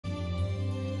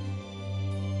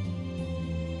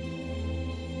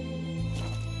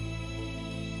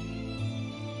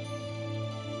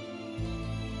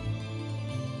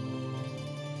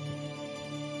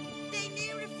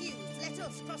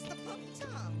across the pub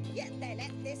top. Yet they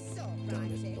let this sort Damn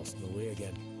right it, in. lost my way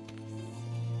again.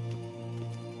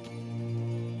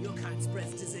 Your kind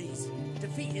spreads disease,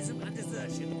 defeatism and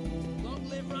desertion. Long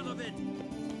live Radovid!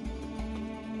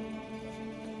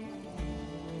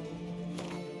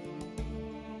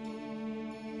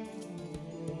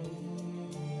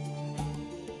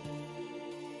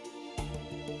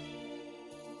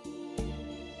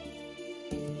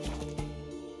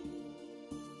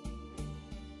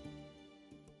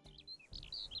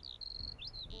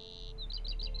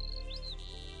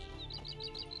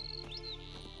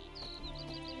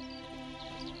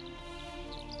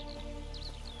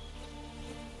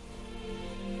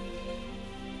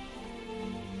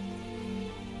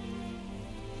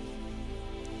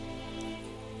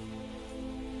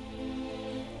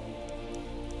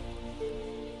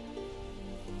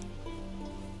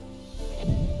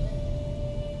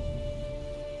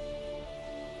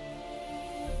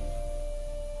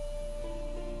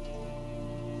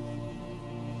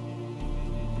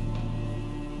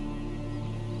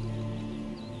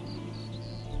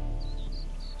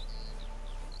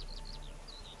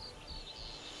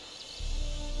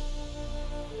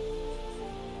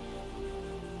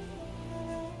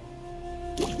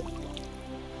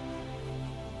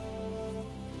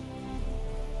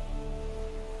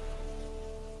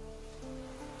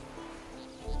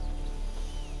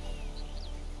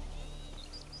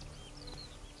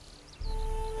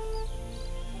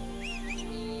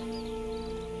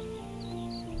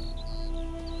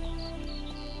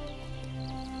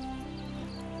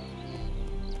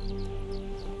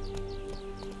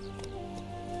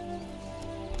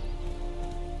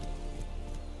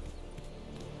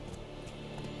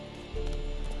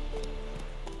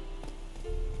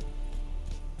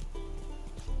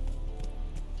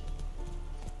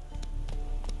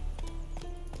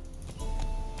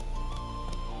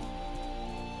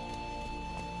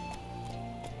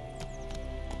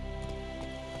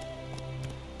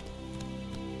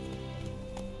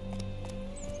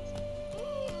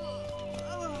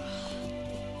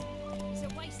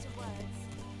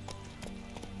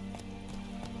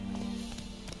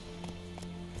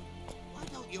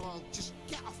 You all just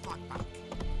get off my back.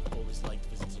 Always liked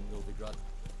visiting Novigrad.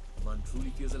 The man truly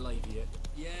feels alive here.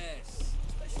 Yes,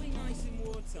 especially nice in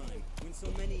wartime, when so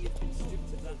many have been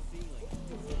stripped of that feeling.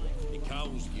 The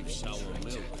cows give sour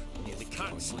milk, the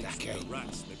cats sleep with the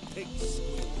rats, the pigs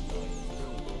squeal the night.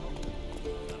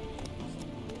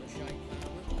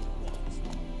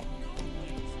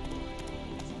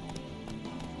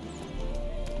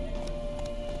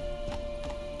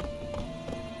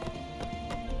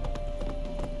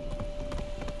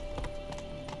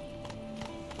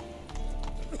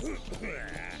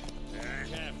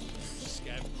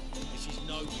 This is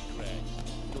Novigrad,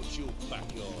 not your back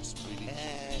arse, pretty.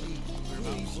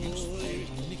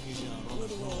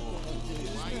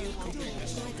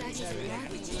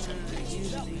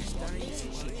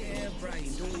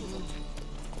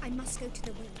 I must go to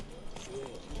the wing. Sure.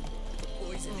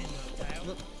 Poison in no doubt.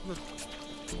 Look,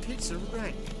 pizza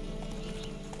rank.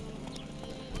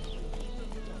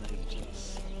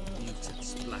 Ages.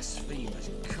 Mutants, blasphemers,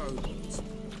 kobolds.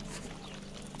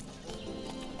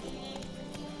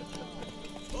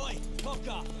 Oi, cock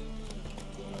up!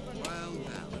 Well,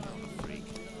 now, little freak.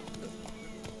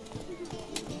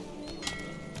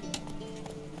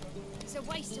 It's a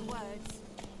waste of words.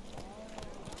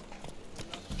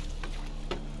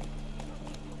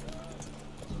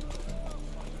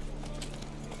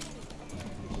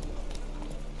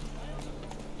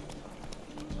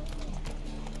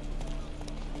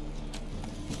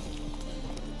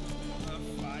 A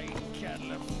fine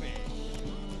kettle of fish.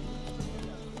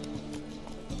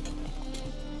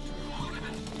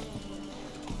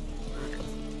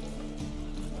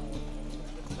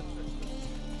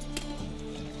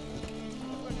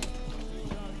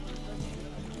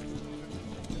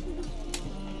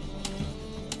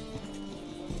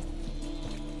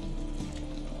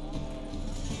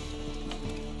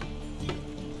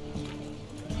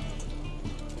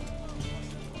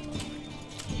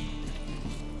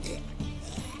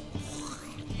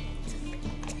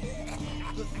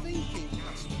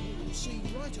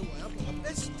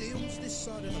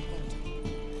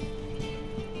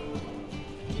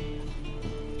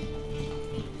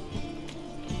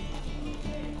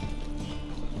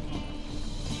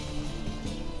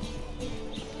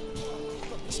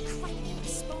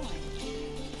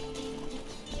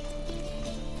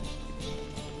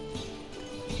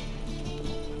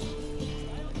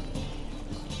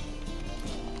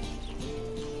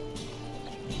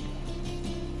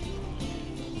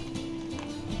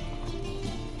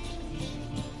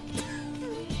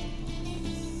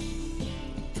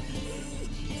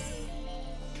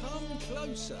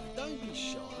 closer. Don't be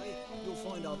shy. You'll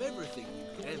find I've everything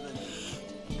you could ever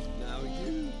need. Now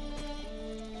you...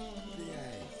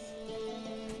 Yes.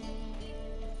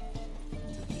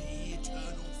 To the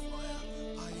eternal fire,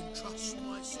 I entrust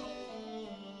my soul.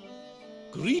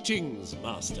 Greetings,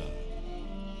 Master.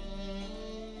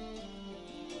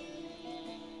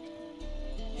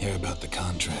 Hear about the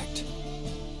contract?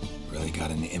 Really got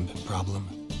an imp problem?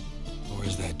 Or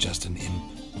is that just an imp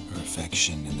or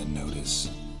affection in the notice?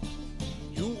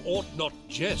 You ought not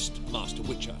jest, Master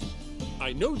Witcher.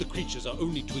 I know the creatures are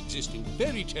only to exist in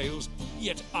fairy tales,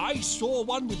 yet I saw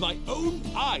one with my own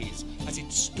eyes as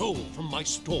it stole from my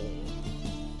stall.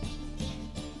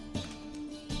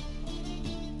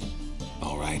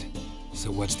 All right,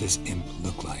 so what's this imp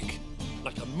look like?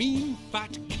 Like a mean,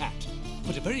 fat cat,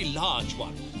 but a very large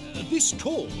one. This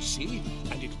tall, see?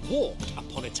 And it walked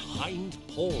upon its hind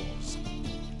paws.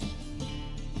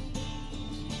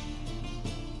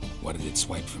 What did it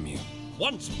swipe from you?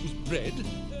 Once it was bread,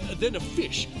 then a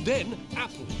fish, then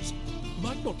apples.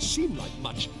 Might not seem like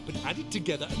much, but add it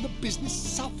together and the business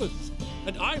suffers.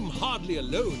 And I'm hardly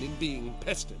alone in being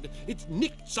pestered. It's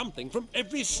nicked something from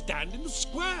every stand in the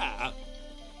square.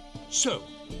 So,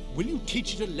 will you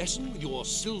teach it a lesson with your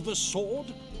silver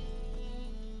sword?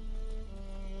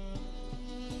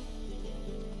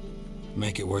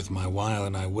 Make it worth my while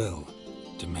and I will.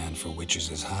 Demand for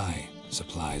witches is high,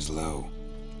 supplies low.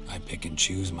 I pick and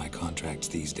choose my contracts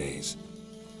these days.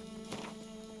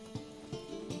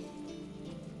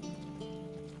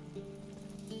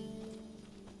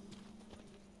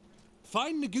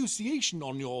 Fine negotiation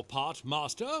on your part,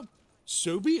 Master.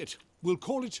 So be it. We'll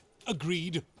call it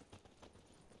agreed.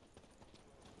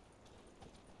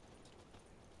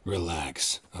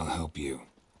 Relax, I'll help you.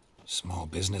 Small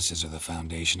businesses are the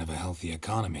foundation of a healthy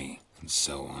economy, and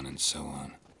so on and so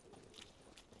on.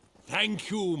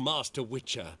 Thank you, Master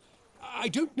Witcher. I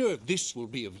don't know if this will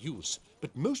be of use,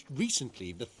 but most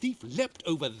recently the thief leapt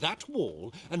over that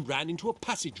wall and ran into a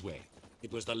passageway.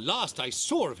 It was the last I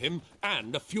saw of him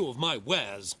and a few of my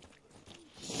wares.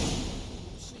 See,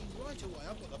 right away,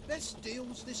 I've got the best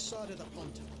deals this side of the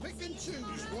pond. Pick and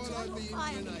choose while I be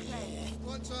in your name.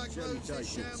 Once I close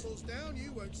this shambles down,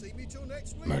 you won't see me till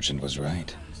next week. Merchant was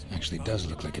right. Actually does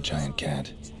look like a giant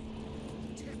cat.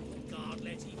 God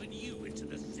let even you into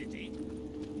the city.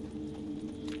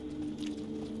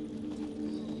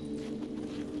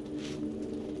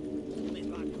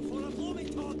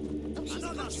 Oh, she's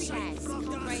a country lass. Can't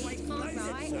read, can't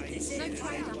write. No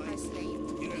trade up her sleeve.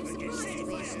 It's surprised to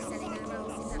me she's selling her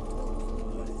rolls in that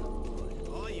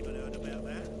pool. I even heard about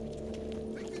that.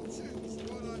 Pick and choose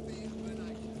while I be in your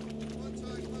name. Once I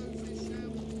close this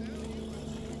shambles down, you won't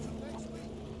see me till next week.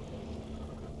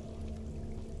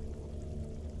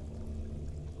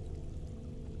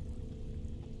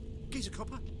 Geezer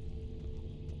copper.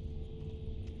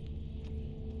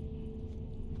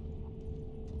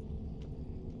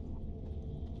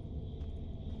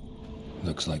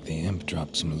 Looks like the imp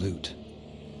dropped some loot.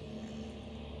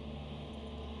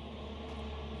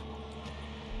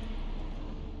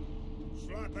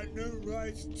 Slap a new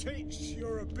race teach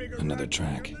you're a bigger Another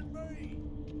track. than me.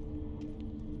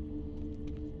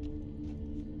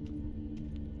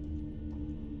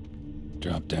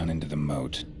 Drop down into the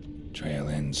moat. Trail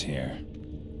ends here.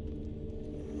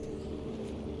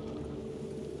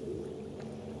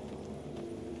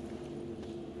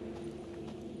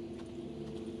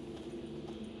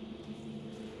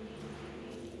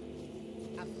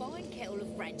 A fine kettle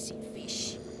of rancid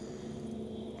fish.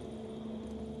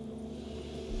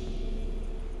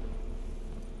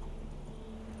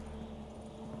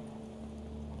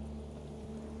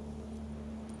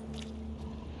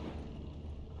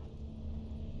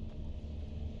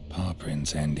 Paw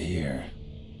prints end here.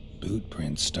 Boot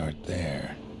prints start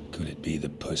there. Could it be the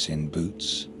Puss in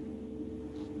Boots?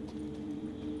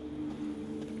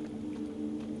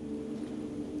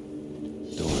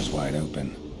 Door's wide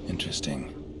open.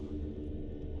 Interesting.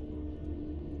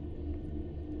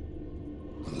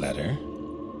 A letter?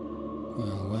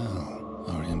 Well, well.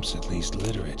 Our imp's at least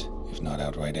literate, if not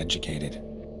outright educated.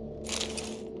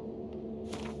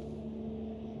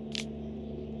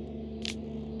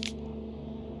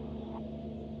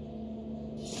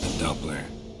 A Doppler.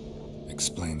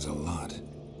 Explains a lot,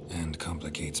 and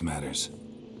complicates matters.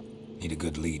 Need a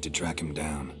good lead to track him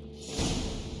down.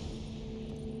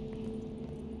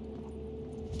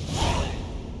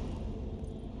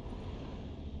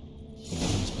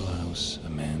 A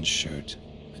man's shirt,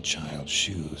 a child's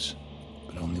shoes,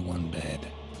 but only one bed.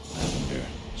 Lavender,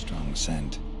 strong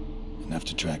scent, enough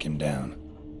to track him down.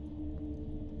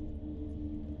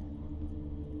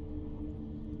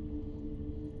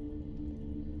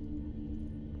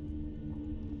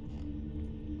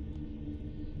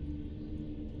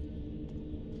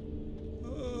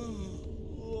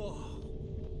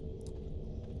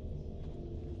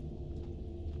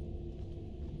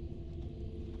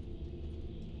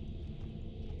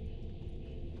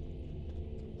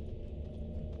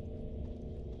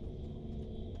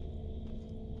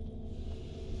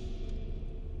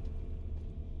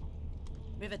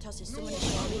 River tosses someone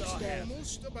ashore each day.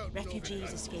 Most about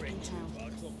Refugees escaping town.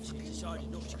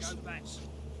 Decided not to go back.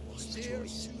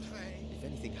 Tears to hang. If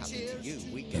anything happened to you,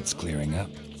 we It's clearing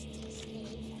up.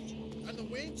 And the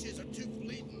wenches are too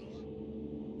bleeding.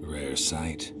 Rare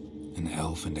sight. An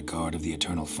elf and a guard of the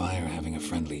Eternal Fire having a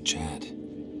friendly chat.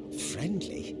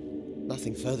 Friendly?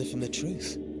 Nothing further from the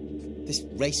truth. This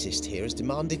racist here has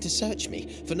demanded to search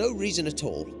me, for no reason at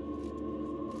all.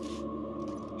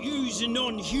 You's a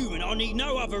non-human, I need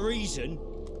no other reason.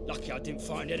 Lucky I didn't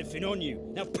find anything on you.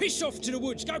 Now piss off to the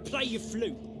woods, go play your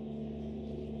flute.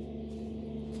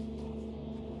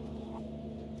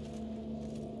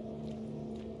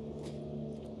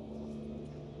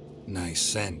 Nice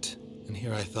scent. And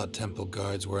here I thought temple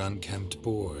guards were unkempt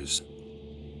boors.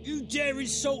 You dare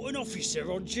insult an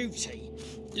officer on duty?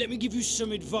 Let me give you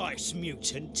some advice,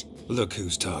 mutant. Look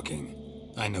who's talking.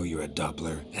 I know you're a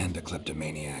Doppler and a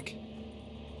kleptomaniac.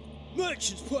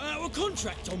 Merchants put out a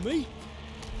contract on me.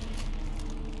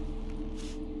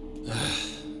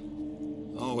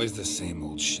 Always the same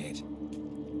old shit.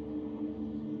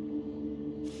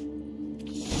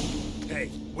 Hey,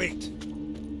 wait.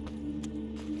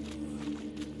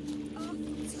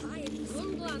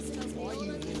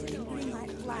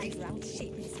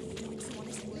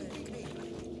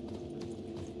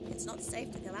 It's not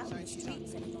safe to go out on the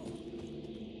streets anymore.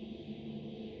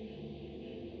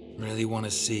 Really want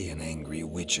to see an angry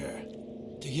witcher.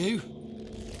 Do you?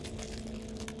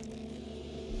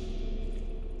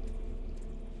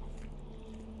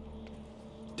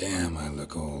 Damn, I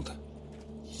look old.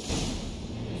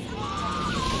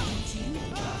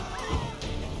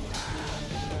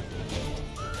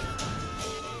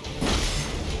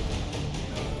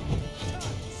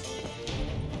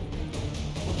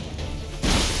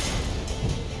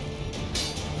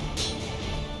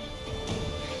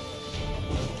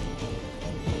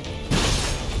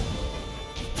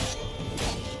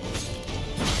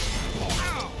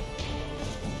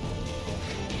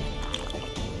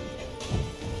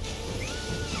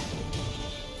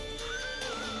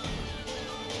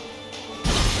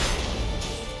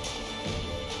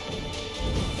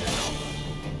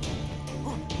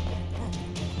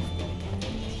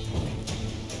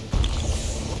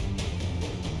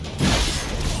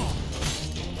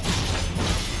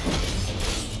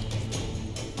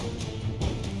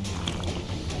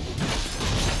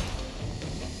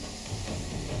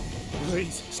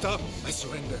 Please, stop. I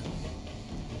surrender.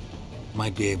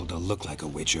 Might be able to look like a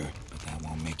witcher, but that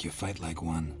won't make you fight like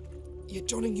one. You're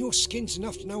donning your skins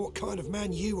enough to know what kind of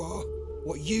man you are,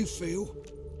 what you feel.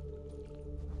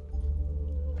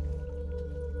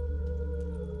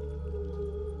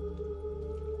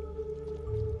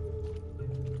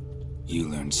 You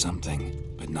learned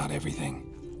something, but not everything.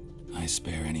 I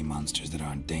spare any monsters that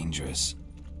aren't dangerous.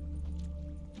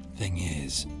 Thing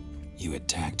is, you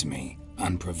attacked me,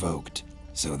 unprovoked,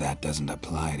 so that doesn't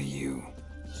apply to you.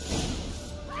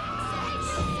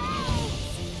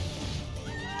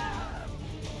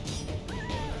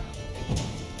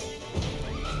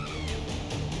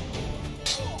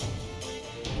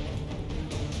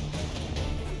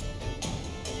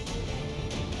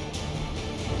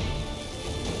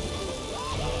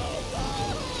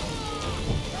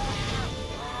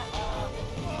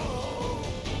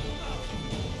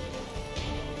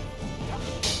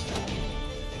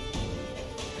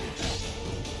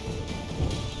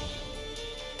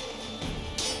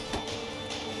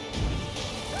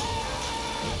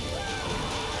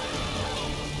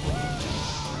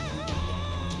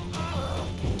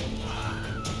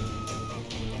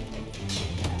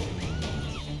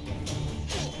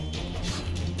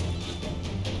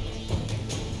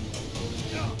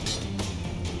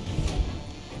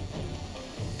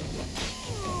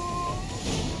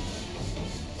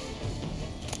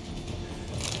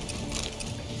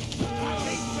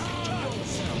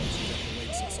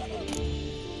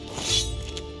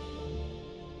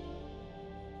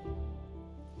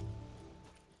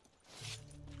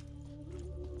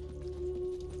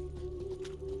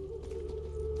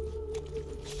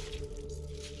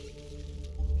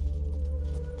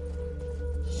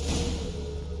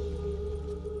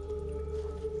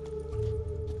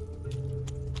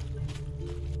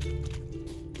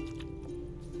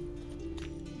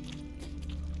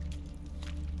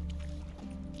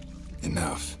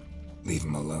 Enough. Leave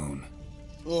him alone.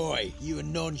 Oi, you a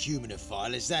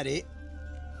non-humanophile, is that it?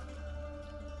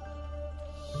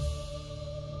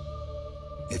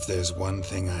 If there's one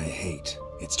thing I hate,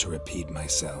 it's to repeat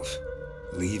myself.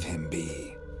 Leave him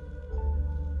be.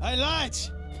 Hey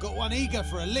lads, got one eager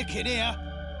for a licking here.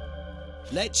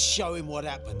 Let's show him what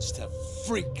happens to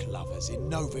freak lovers in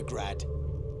Novigrad.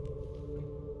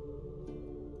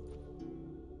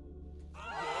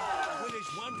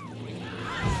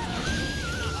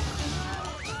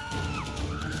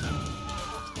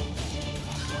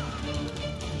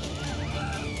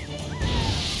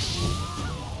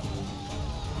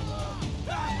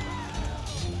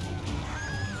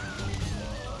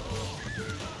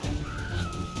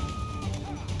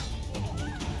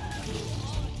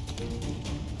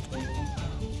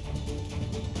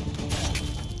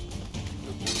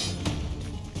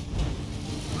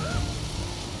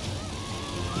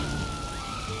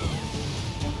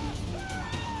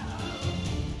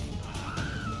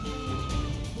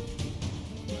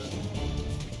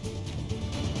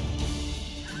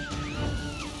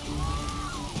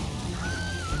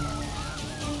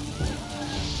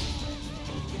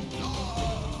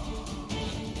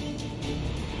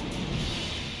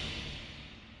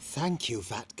 Thank you,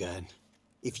 Vatgern.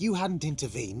 If you hadn't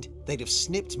intervened, they'd have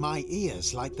snipped my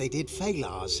ears like they did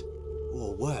Phalar's.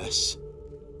 Or worse.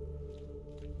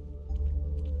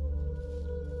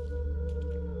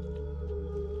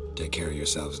 Take care of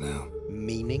yourselves now.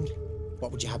 Meaning?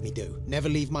 What would you have me do? Never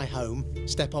leave my home?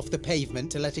 Step off the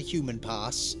pavement to let a human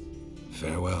pass?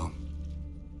 Farewell.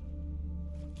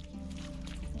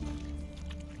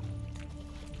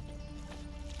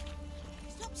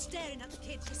 Stop staring at the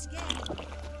kids, you're scared.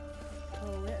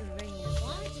 Oh, little ring.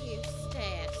 Why do you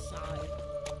stare so?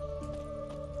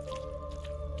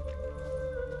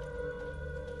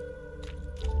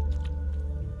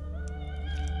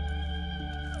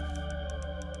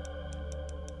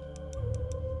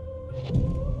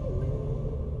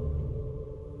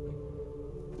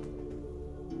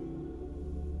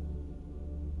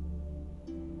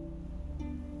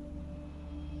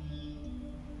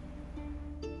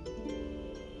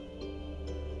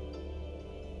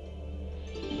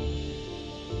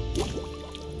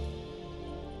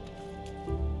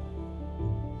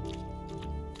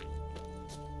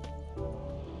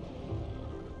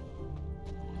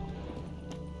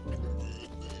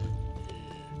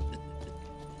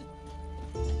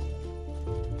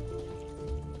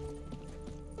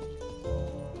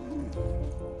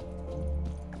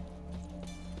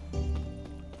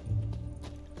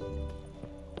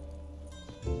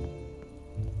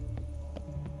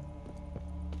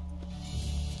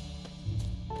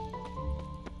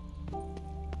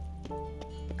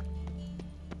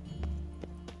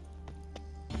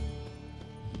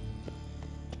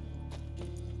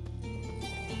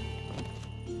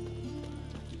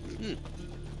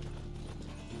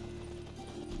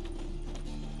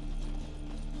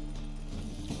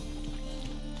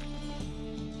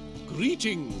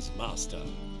 Greetings, Master.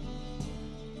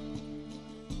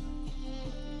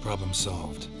 Problem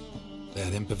solved.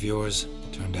 That imp of yours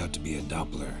turned out to be a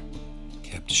Doppler.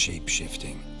 Kept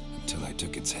shape-shifting until I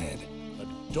took its head.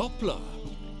 A Doppler?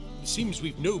 It seems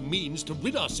we've no means to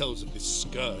rid ourselves of this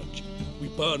scourge. We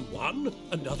burn one,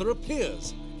 another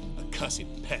appears.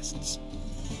 Accursed pests.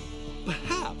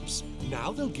 Perhaps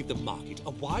now they'll give the market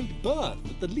a wide berth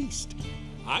at the least.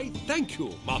 I thank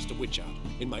you, Master Witcher,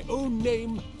 in my own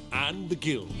name and the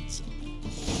guild's.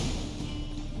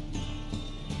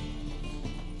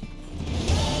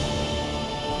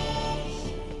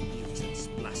 Mutants,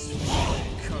 blasphemy,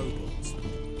 kobolds.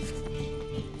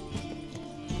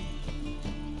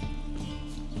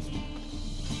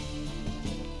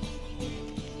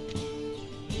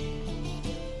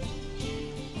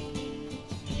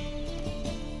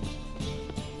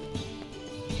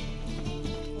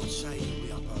 What say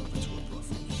we up over to a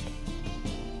prophet?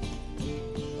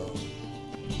 Oh,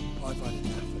 I've had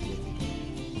enough of living.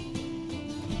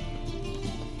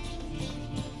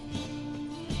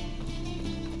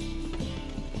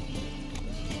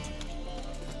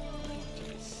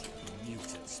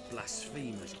 Mutants,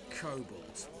 blasphemers,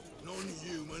 kobolds.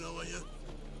 Non-human, are you?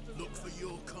 Look for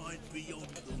your kind beyond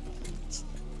the woods.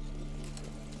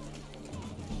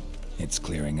 It's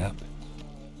clearing up.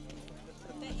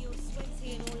 Bet you're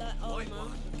sweaty in all that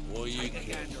armour. Or you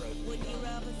can. Wouldn't you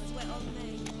rather sweat on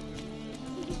me?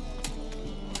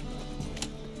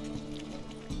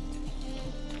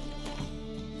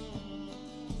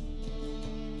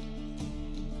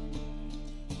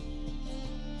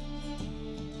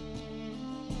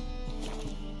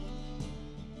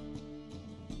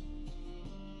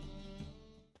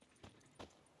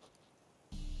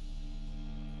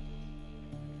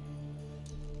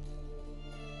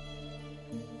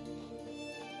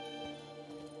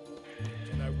 Do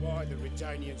you know why the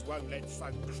Redanians won't let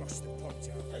folk cross the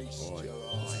Ponto?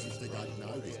 They don't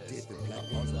know this dip and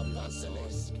black on the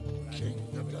basilisk. King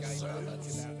of the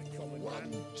servants.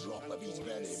 One drop of his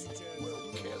venom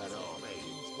will kill an army.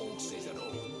 Horses and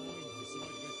all.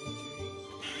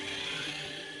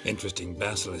 Interesting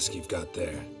basilisk you've got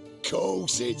there.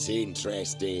 Course it's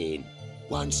interesting.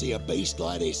 Won't see a beast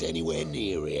like this anywhere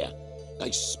near here.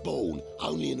 They spawn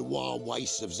only in the wild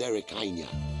wastes of Zerrikania,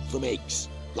 from eggs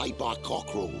laid by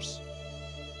cockerels.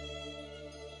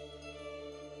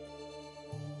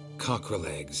 Cockerel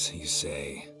eggs, you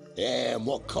say? Yeah, and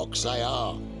what cocks they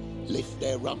are. Lift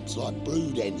their rumps like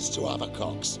brood hens to other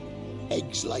cocks.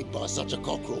 Eggs laid by such a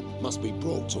cockerel must be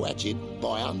brought to hatching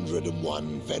by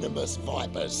 101 venomous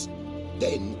vipers.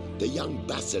 Then the young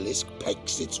basilisk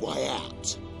pegs its way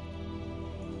out.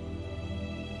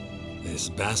 This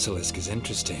basilisk is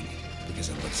interesting because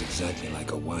it looks exactly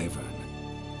like a wyvern.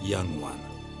 Young one,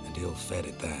 and ill-fed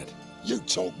at that. You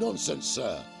talk nonsense,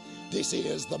 sir. This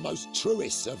here's the most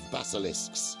truest of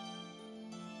basilisks.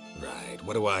 Right,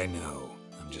 what do I know?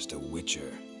 I'm just a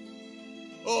witcher.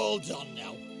 All done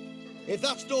now. If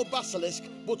that's no basilisk,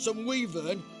 but some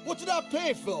weavern, what did I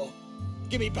pay for?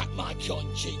 Give me back my coin,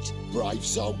 cheat. Brave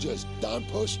soldiers, don't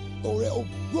push, or it'll...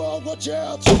 Whoa, watch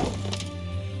out!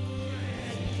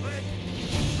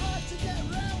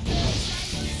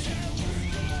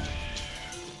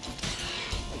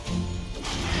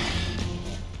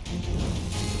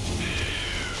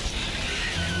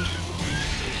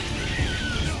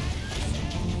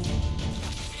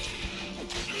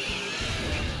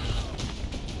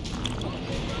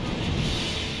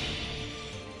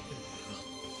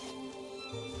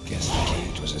 Guess the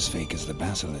cage was as fake as the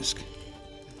basilisk.